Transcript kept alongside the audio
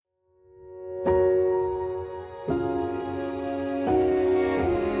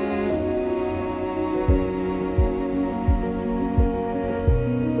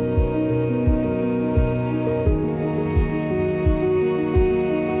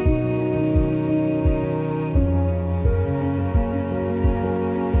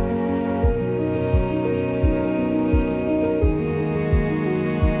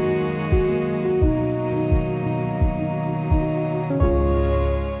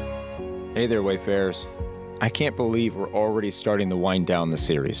Hey there, Wayfarers. I can't believe we're already starting to wind down the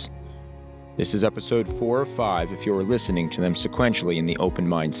series. This is episode 4 of 5 if you're listening to them sequentially in the Open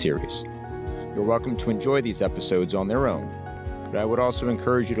Mind series. You're welcome to enjoy these episodes on their own, but I would also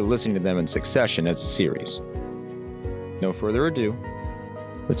encourage you to listen to them in succession as a series. No further ado,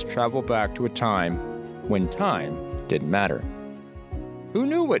 let's travel back to a time when time didn't matter. Who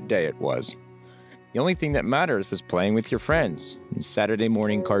knew what day it was? The only thing that matters was playing with your friends and Saturday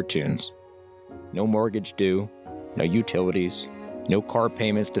morning cartoons. No mortgage due, no utilities, no car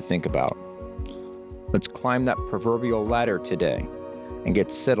payments to think about. Let's climb that proverbial ladder today and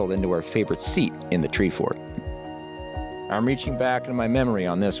get settled into our favorite seat in the tree fort. I'm reaching back into my memory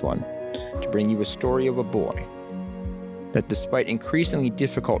on this one to bring you a story of a boy that, despite increasingly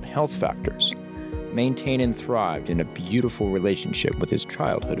difficult health factors, maintained and thrived in a beautiful relationship with his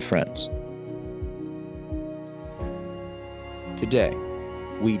childhood friends. Today,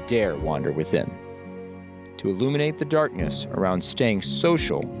 we dare wander within to illuminate the darkness around staying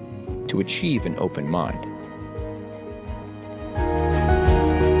social to achieve an open mind.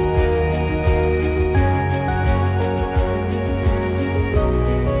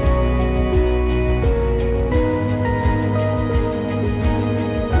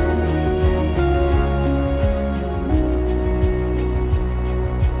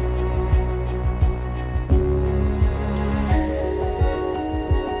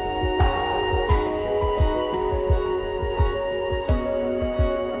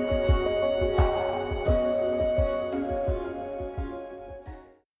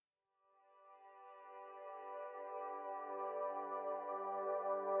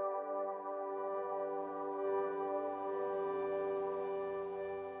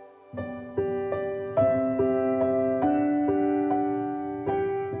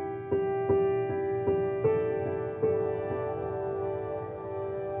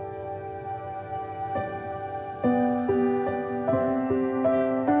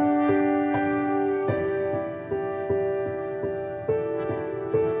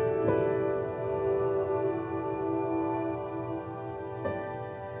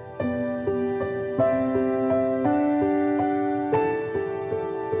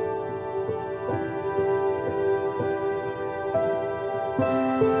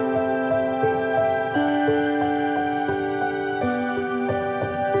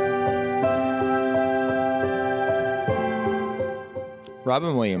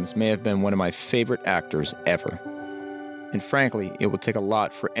 Robin Williams may have been one of my favorite actors ever, and frankly, it will take a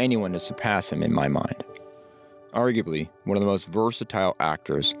lot for anyone to surpass him in my mind. Arguably, one of the most versatile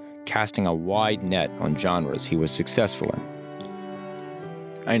actors, casting a wide net on genres he was successful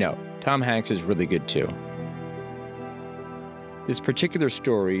in. I know, Tom Hanks is really good too. This particular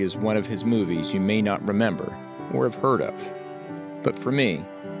story is one of his movies you may not remember or have heard of, but for me,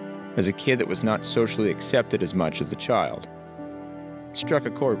 as a kid that was not socially accepted as much as a child, struck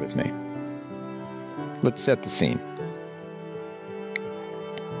a chord with me. Let's set the scene.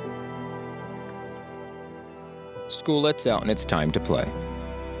 School lets out and it's time to play.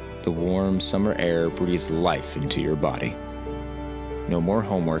 The warm summer air breathes life into your body. No more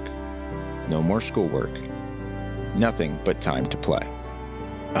homework, no more schoolwork, nothing but time to play.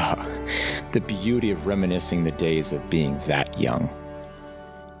 Ah, the beauty of reminiscing the days of being that young.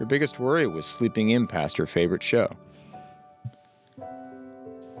 Your biggest worry was sleeping in past your favorite show.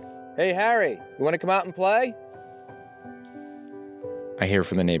 Hey, Harry, you want to come out and play? I hear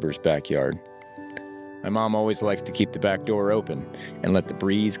from the neighbor's backyard. My mom always likes to keep the back door open and let the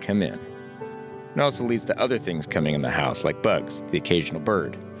breeze come in. It also leads to other things coming in the house, like bugs, the occasional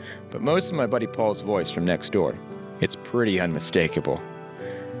bird. But most of my buddy Paul's voice from next door. It's pretty unmistakable.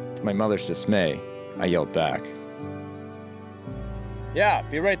 To my mother's dismay, I yelled back. Yeah,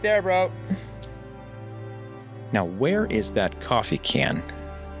 be right there, bro. Now, where is that coffee can?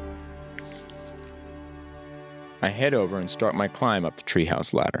 I head over and start my climb up the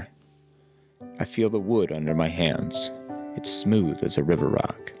treehouse ladder. I feel the wood under my hands. It's smooth as a river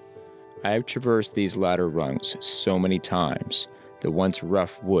rock. I have traversed these ladder rungs so many times, the once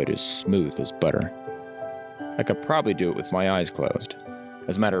rough wood is smooth as butter. I could probably do it with my eyes closed.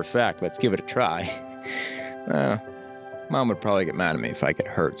 As a matter of fact, let's give it a try. Mom would probably get mad at me if I get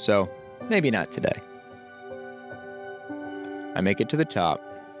hurt, so maybe not today. I make it to the top.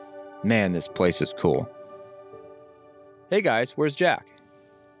 Man, this place is cool. Hey guys, where's Jack?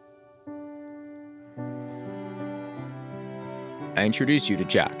 I introduce you to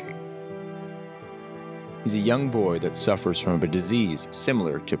Jack. He's a young boy that suffers from a disease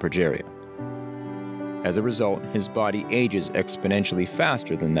similar to progeria. As a result, his body ages exponentially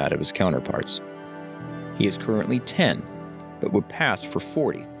faster than that of his counterparts. He is currently 10, but would pass for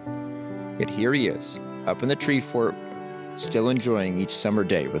 40 Yet here he is, up in the tree fort, still enjoying each summer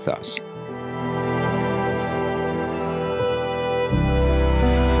day with us.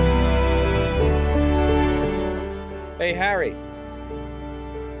 Hey, Harry.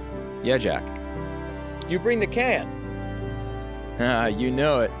 Yeah, Jack. You bring the can. Ah, you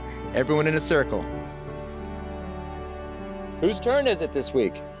know it. Everyone in a circle. Whose turn is it this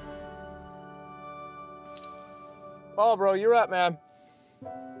week? Paul, bro, you're up, man.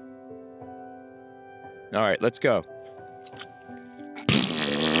 All right, let's go.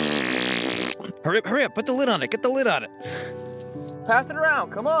 Hurry up, put the lid on it, get the lid on it. Pass it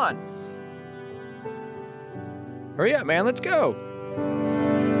around, come on. Hurry up, man, let's go.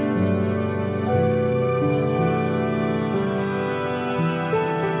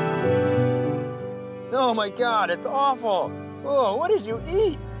 Oh my God, it's awful. Oh, what did you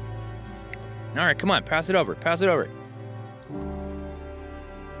eat? All right, come on, pass it over.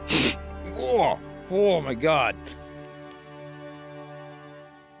 Oh my God.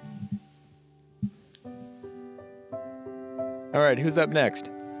 All right, who's up next?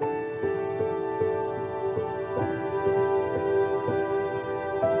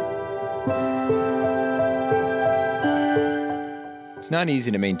 It's not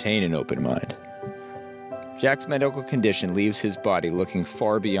easy to maintain an open mind. Jack's medical condition leaves his body looking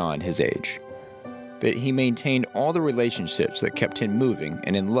far beyond his age. But he maintained all the relationships that kept him moving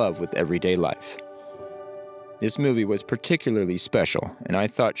and in love with everyday life. This movie was particularly special, and I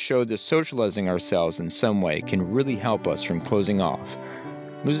thought showed that socializing ourselves in some way can really help us from closing off,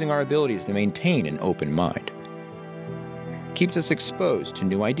 losing our abilities to maintain an open mind. It keeps us exposed to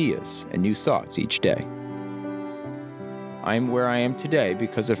new ideas and new thoughts each day. I am where I am today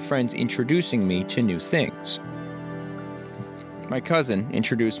because of friends introducing me to new things. My cousin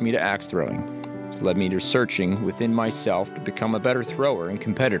introduced me to axe throwing, led me to searching within myself to become a better thrower and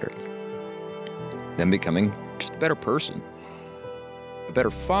competitor, then becoming just a better person, a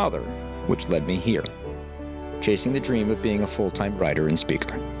better father, which led me here, chasing the dream of being a full-time writer and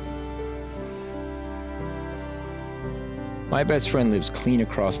speaker. My best friend lives clean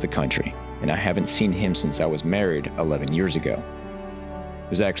across the country, and I haven't seen him since I was married 11 years ago. He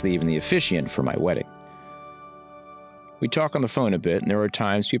was actually even the officiant for my wedding. We talk on the phone a bit, and there are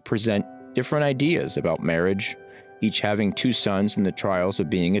times we present different ideas about marriage, each having 2 sons and the trials of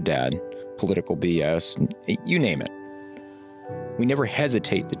being a dad, political BS, you name it. We never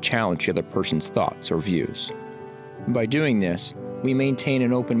hesitate to challenge the other person's thoughts or views. And by doing this, we maintain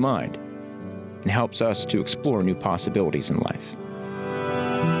an open mind and helps us to explore new possibilities in life.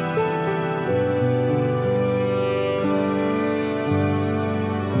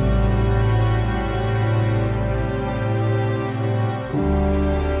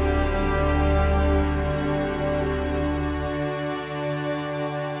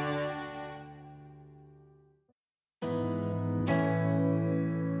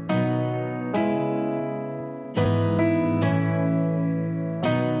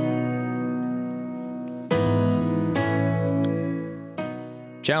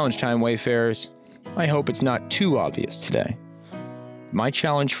 Challenge time, Wayfarers. I hope it's not too obvious today. My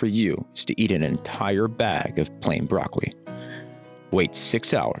challenge for you is to eat an entire bag of plain broccoli. Wait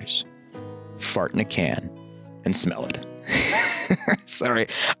 6 hours, fart in a can, and smell it. Sorry,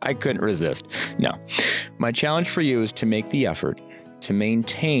 I couldn't resist. No, my challenge for you is to make the effort to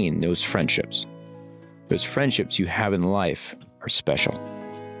maintain those friendships. Those friendships you have in life are special.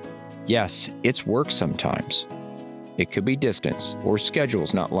 Yes, it's work sometimes. It could be distance or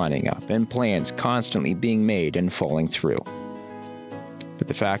schedules not lining up and plans constantly being made and falling through. But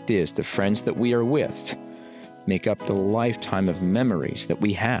the fact is, the friends that we are with make up the lifetime of memories that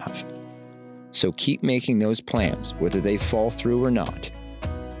we have. So keep making those plans, whether they fall through or not.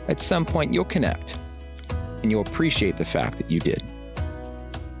 At some point, you'll connect, and you'll appreciate the fact that you did.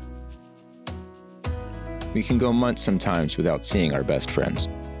 We can go months sometimes without seeing our best friends.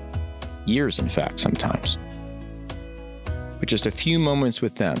 Years, in fact, sometimes. But just a few moments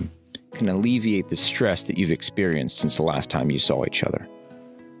with them can alleviate the stress that you've experienced since the last time you saw each other.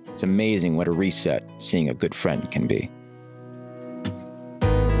 It's amazing what a reset seeing a good friend can be.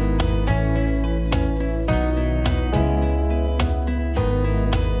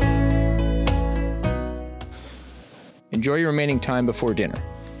 Enjoy your remaining time before dinner.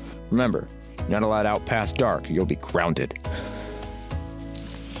 Remember, you're not allowed out past dark or you'll be grounded.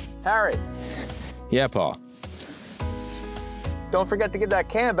 Harry. Yeah, Paul. Don't forget to give that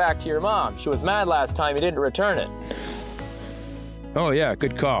can back to your mom. She was mad last time you didn't return it. Oh yeah,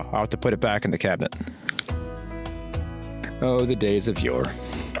 good call. I'll have to put it back in the cabinet. Oh, the days of yore.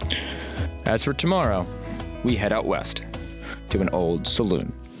 As for tomorrow, we head out west to an old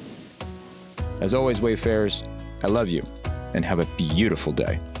saloon. As always, Wayfarers, I love you and have a beautiful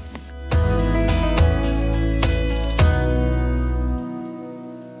day.